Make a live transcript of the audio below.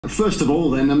First of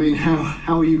all, then, I mean,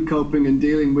 how are you coping and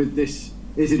dealing with this?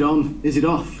 Is it on, is it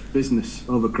off business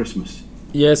over Christmas?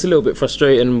 Yeah, it's a little bit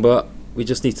frustrating, but we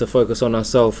just need to focus on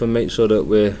ourselves and make sure that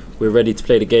we're ready to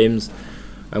play the games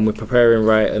and we're preparing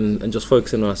right and just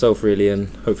focusing on ourselves really, and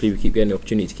hopefully we keep getting the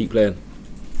opportunity to keep playing.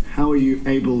 How are you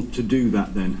able to do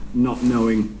that then, not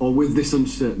knowing or with this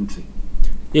uncertainty?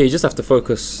 Yeah, you just have to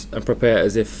focus and prepare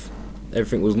as if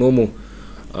everything was normal.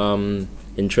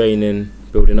 In training,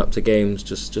 building up to games,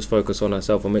 just focus on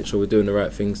ourselves and make sure we're doing the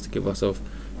right things to give ourselves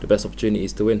the best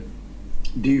opportunities to win.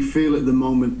 Do you feel at the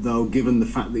moment, though, given the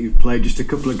fact that you've played just a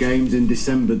couple of games in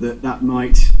December, that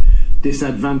might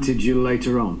disadvantage you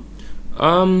later on?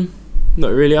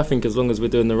 Not really. I think as long as we're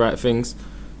doing the right things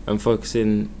and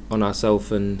focusing on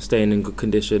ourselves and staying in good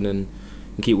condition and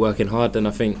keep working hard, then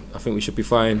I think we should be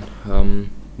fine.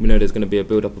 We know there's going to be a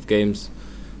build-up of games,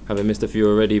 having missed a few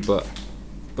already, but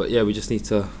yeah, we just need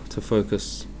to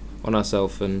focus on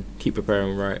ourselves and keep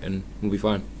preparing right, and we'll be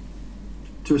fine.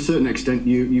 To a certain extent,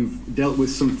 you've dealt with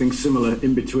something similar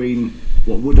in between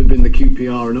what would have been the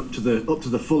QPR and up to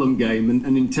the Fulham game, and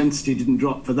intensity didn't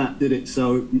drop for that, did it?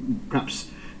 So you perhaps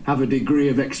have a degree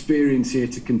of experience here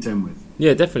to contend with.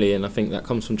 Yeah, definitely, and I think that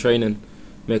comes from training,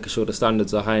 making sure the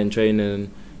standards are high in training,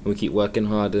 and we keep working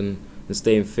hard and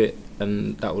staying fit,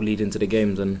 and that will lead into the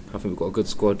games. And I think we've got a good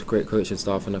squad, great coaching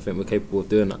staff, and I think we're capable of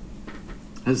doing that.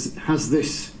 Has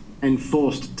this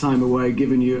enforced time away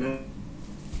given you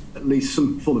at least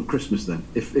some form of Christmas then,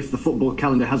 if the football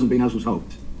calendar hasn't been as was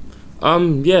hoped?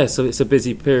 Yeah, so it's a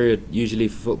busy period usually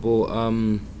for football.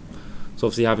 So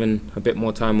obviously having a bit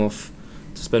more time off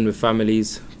to spend with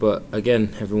families, but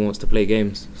again, everyone wants to play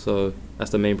games, so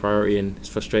that's the main priority, and it's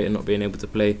frustrating not being able to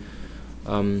play.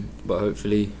 But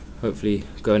hopefully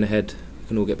going ahead, we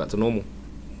can all get back to normal.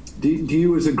 Do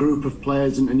you as a group of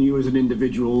players and you as an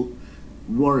individual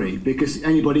worry? Because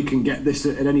anybody can get this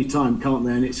at any time, can't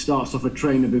they? And it starts off a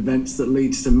train of events that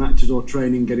leads to matches or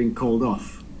training getting called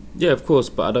off. Yeah, of course,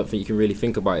 but I don't think you can really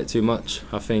think about it too much.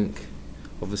 I think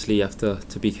obviously you have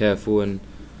to be careful and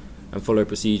follow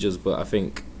procedures, but I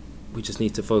think we just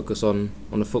need to focus on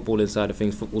the footballing side of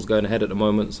things. Football's going ahead at the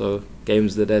moment, so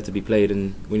games are there to be played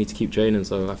and we need to keep training.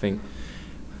 So I think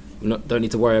we don't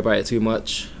need to worry about it too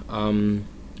much,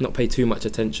 not pay too much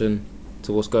attention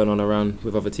to what's going on around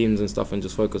with other teams and stuff, and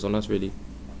just focus on us really.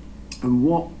 And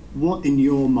what in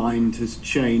your mind has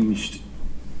changed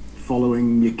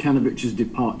following Jukanovic's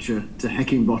departure to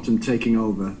Heckingbottom taking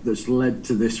over that's led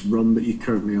to this run that you're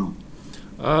currently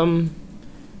on?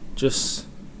 Just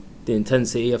the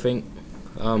intensity, I think.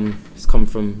 It's come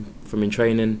from in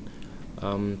training,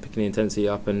 picking the intensity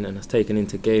up and has taken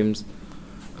into games.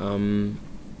 And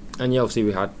yeah, obviously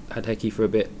we had Hecky for a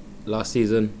bit last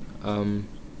season.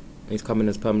 He's come in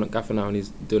as permanent gaffer now and he's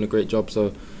doing a great job.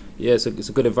 So yeah, it's a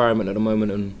good environment at the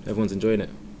moment and everyone's enjoying it.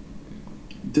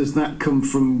 Does that come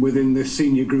from within the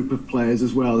senior group of players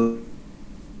as well?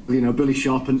 You know, Billy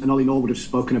Sharp and Ollie Norwood have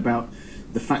spoken about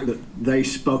the fact that they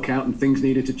spoke out and things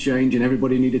needed to change and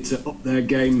everybody needed to up their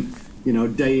game, you know,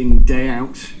 day in, day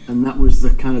out, and that was the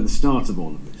kind of the start of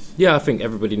all of this. Yeah, I think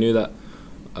everybody knew that.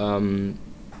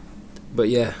 But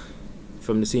yeah,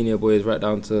 from the senior boys right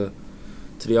down to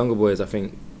the younger boys, I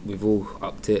think we've all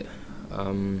upped it,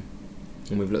 and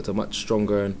we've looked a much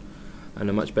stronger and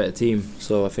a much better team.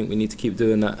 So I think we need to keep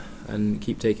doing that and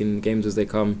keep taking games as they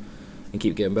come and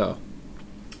keep getting better.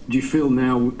 Do you feel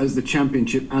now, as the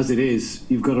championship as it is,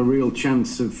 you've got a real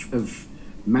chance of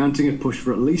mounting a push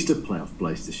for at least a playoff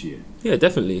place this year? Yeah,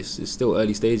 definitely. It's still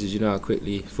early stages. You know how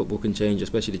quickly football can change,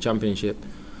 especially the championship.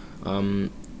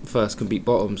 First can beat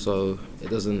bottom, so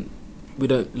we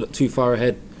don't look too far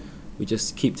ahead. We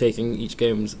just keep taking each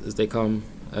game as they come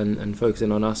and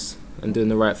focusing on us and doing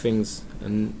the right things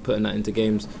and putting that into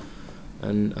games.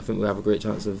 And I think we have a great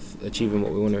chance of achieving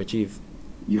what we want to achieve.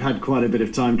 You had quite a bit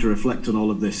of time to reflect on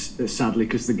all of this, sadly,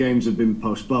 because the games have been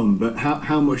postponed. But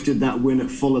how much did that win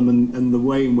at Fulham and the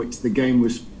way in which the game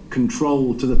was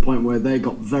controlled to the point where they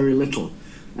got very little,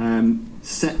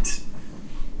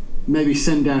 maybe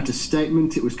send out a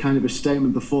statement? It was kind of a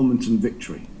statement performance and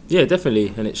victory. Yeah,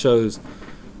 definitely, and it shows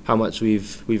how much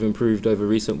we've improved over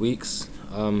recent weeks.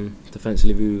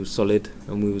 Defensively, we were solid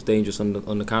and we was dangerous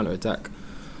on the counter attack.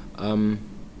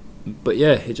 But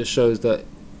yeah, it just shows that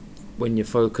when you're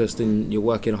focused and you're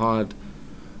working hard,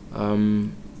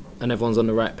 and everyone's on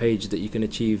the right page, that you can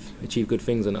achieve good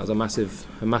things, and that was a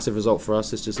massive result for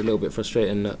us. It's just a little bit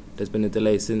frustrating that there's been a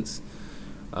delay since.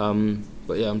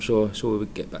 But yeah, I'm sure we'll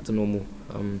get back to normal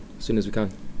as soon as we can.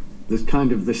 There's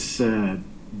kind of this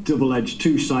double-edged,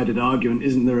 two-sided argument,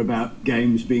 isn't there, about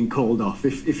games being called off?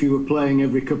 If you were playing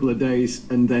every couple of days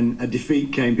and then a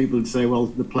defeat came, people would say, well,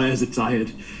 the players are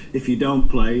tired. If you don't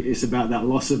play, it's about that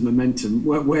loss of momentum.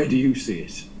 Where do you see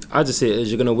it? I just see it as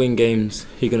you're going to win games,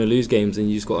 you're going to lose games, and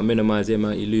you just got to minimise the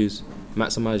amount you lose,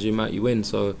 maximise the amount you win.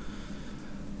 So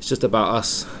it's just about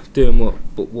us doing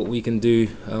what we can do,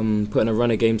 putting a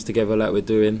run of games together like we're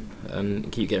doing, and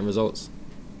keep getting results.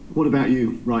 What about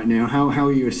you right now? How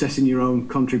are you assessing your own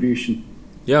contribution?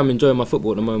 Yeah, I'm enjoying my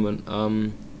football at the moment.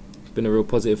 It's been a real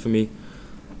positive for me,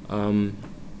 and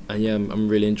yeah, I'm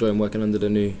really enjoying working under the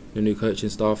new coaching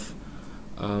staff,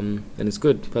 and it's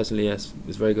good. Personally, yes,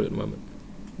 it's very good at the moment.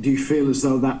 Do you feel as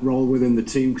though that role within the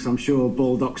team, because I'm sure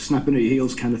Baldock snapping at your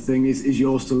heels kind of thing, is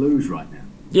yours to lose right now?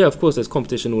 Yeah, of course, there's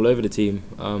competition all over the team,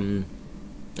 and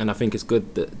I think it's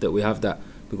good that we have that.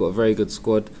 We've got a very good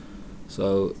squad.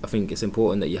 So I think it's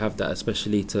important that you have that,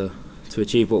 especially to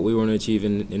achieve what we want to achieve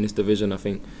in this division. I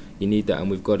think you need that, and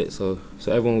we've got it. So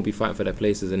everyone will be fighting for their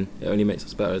places, and it only makes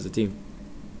us better as a team.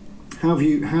 How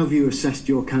have you assessed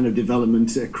your kind of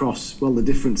development across, well, the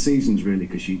different seasons, really?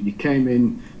 Because you came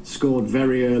in, scored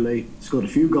very early, scored a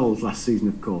few goals last season,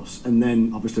 of course, and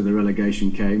then obviously the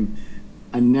relegation came,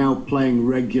 and now playing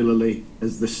regularly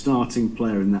as the starting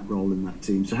player in that role in that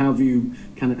team. So how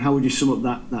would you sum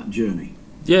up that journey?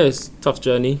 Yeah, it's a tough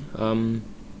journey.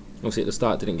 Obviously at the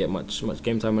start I didn't get much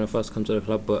game time when I first come to the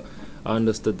club, but I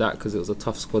understood that because it was a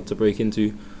tough squad to break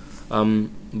into.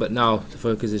 But now the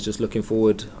focus is just looking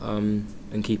forward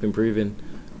and keep improving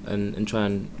and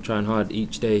trying hard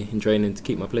each day in training to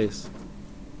keep my place.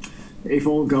 If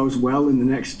all goes well in the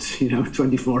next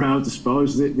 24 hours, I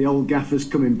suppose, the old gaffer's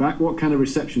coming back. What kind of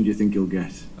reception do you think he'll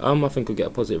get? I think he'll get a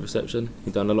positive reception.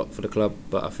 He's done a lot for the club,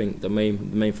 but I think the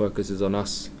main focus is on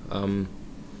us.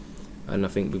 And I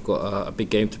think we've got a big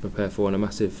game to prepare for and a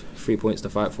massive 3 points to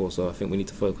fight for, so I think we need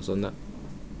to focus on that.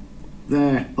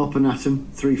 There, up and at 'em,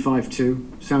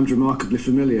 3-5-2. Sounds remarkably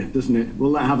familiar, doesn't it?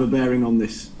 Will that have a bearing on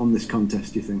this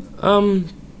contest, do you think?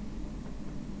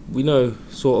 We know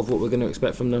sort of what we're going to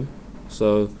expect from them,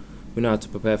 so we know how to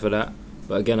prepare for that.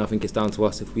 But again, I think it's down to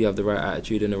us. If we have the right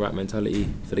attitude and the right mentality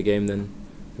for the game, then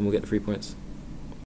we'll get the 3 points.